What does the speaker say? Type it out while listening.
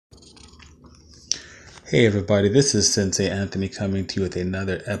Hey everybody, this is Sensei Anthony coming to you with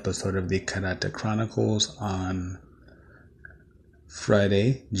another episode of the Karate Chronicles on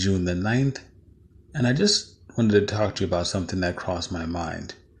Friday, June the 9th. And I just wanted to talk to you about something that crossed my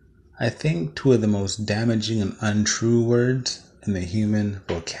mind. I think two of the most damaging and untrue words in the human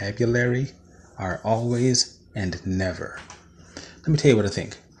vocabulary are always and never. Let me tell you what I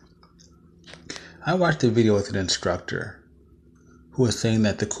think. I watched a video with an instructor who was saying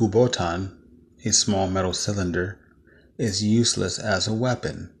that the Kubotan, a small metal cylinder, is useless as a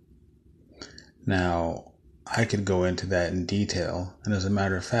weapon. Now, I could go into that in detail, and as a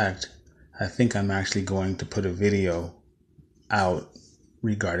matter of fact, I think I'm actually going to put a video out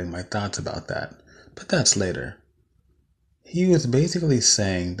regarding my thoughts about that, but that's later. He was basically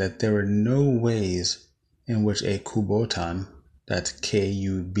saying that there were no ways in which a Kubotan, that's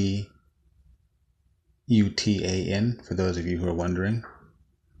Kubutan, for those of you who are wondering,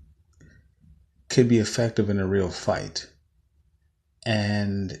 could be effective in a real fight.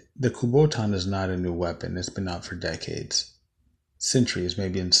 And the Kubotan is not a new weapon. It's been out for decades, centuries,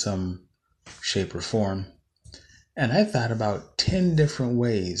 maybe in some shape or form. And I thought about 10 different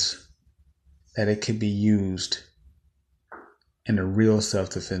ways that it could be used in a real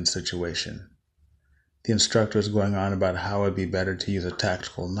self-defense situation. The instructor is going on about how it'd be better to use a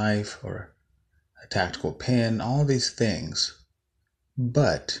tactical knife or a tactical pen, all these things.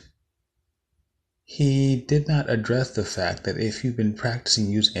 But he did not address the fact that if you've been practicing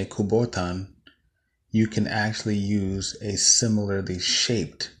using a Kubotan, you can actually use a similarly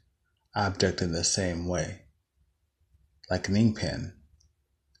shaped object in the same way, like an ink pen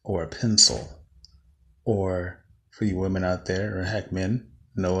or a pencil, or for you women out there, or heck men,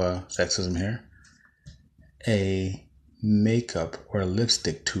 no sexism here, a makeup or a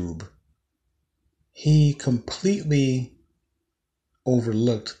lipstick tube. He completely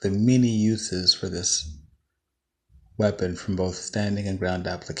overlooked the many uses for this weapon from both standing and ground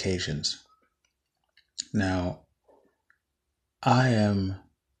applications. Now, I am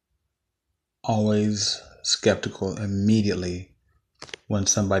always skeptical immediately when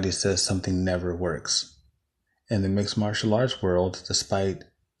somebody says something never works. In the mixed martial arts world, despite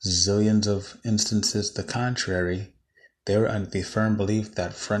zillions of instances the contrary, they were under the firm belief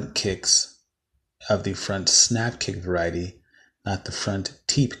that front kicks of the front snap kick variety, not the front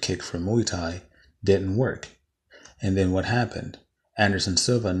teep kick from Muay Thai, didn't work. And then what happened? Anderson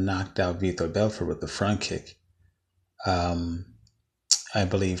Silva knocked out Vitor Belfort with the front kick. I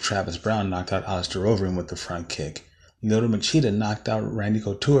believe Travis Brown knocked out Alistair Overeem with the front kick. Lyoto Machida knocked out Randy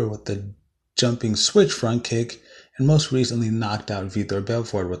Couture with the jumping switch front kick, and most recently knocked out Vitor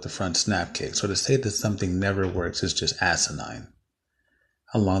Belfort with the front snap kick. So to say that something never works is just asinine.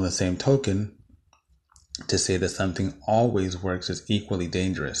 Along the same token, to say that something always works is equally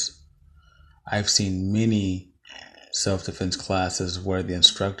dangerous. I've seen many self-defense classes where the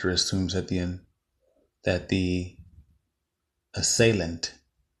instructor assumes that the assailant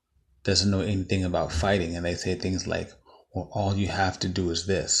doesn't know anything about fighting, and they say things like, well, all you have to do is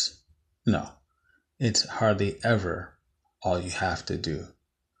this. No, it's hardly ever all you have to do.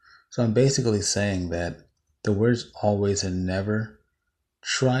 So I'm basically saying that the words always and never,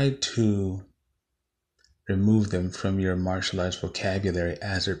 try to remove them from your martial arts vocabulary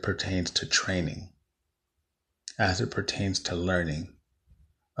as it pertains to training, as it pertains to learning.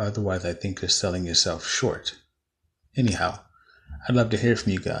 Otherwise, I think you're selling yourself short. Anyhow, I'd love to hear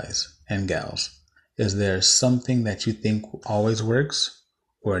from you guys and gals. Is there something that you think always works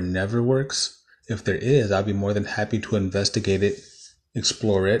or never works? If there is, I'll be more than happy to investigate it,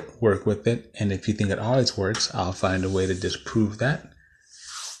 explore it, work with it. And if you think it always works, I'll find a way to disprove that.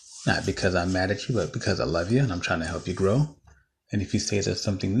 Not because I'm mad at you, but because I love you and I'm trying to help you grow. And if you say that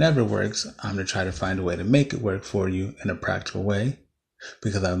something never works, I'm going to try to find a way to make it work for you in a practical way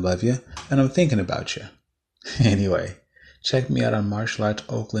because I love you and I'm thinking about you. Anyway, check me out on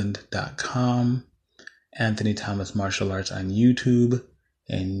martialartsoakland.com, Anthony Thomas Martial Arts on YouTube,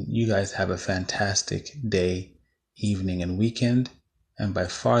 and you guys have a fantastic day, evening, and weekend. And by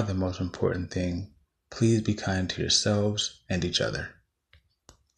far the most important thing, please be kind to yourselves and each other.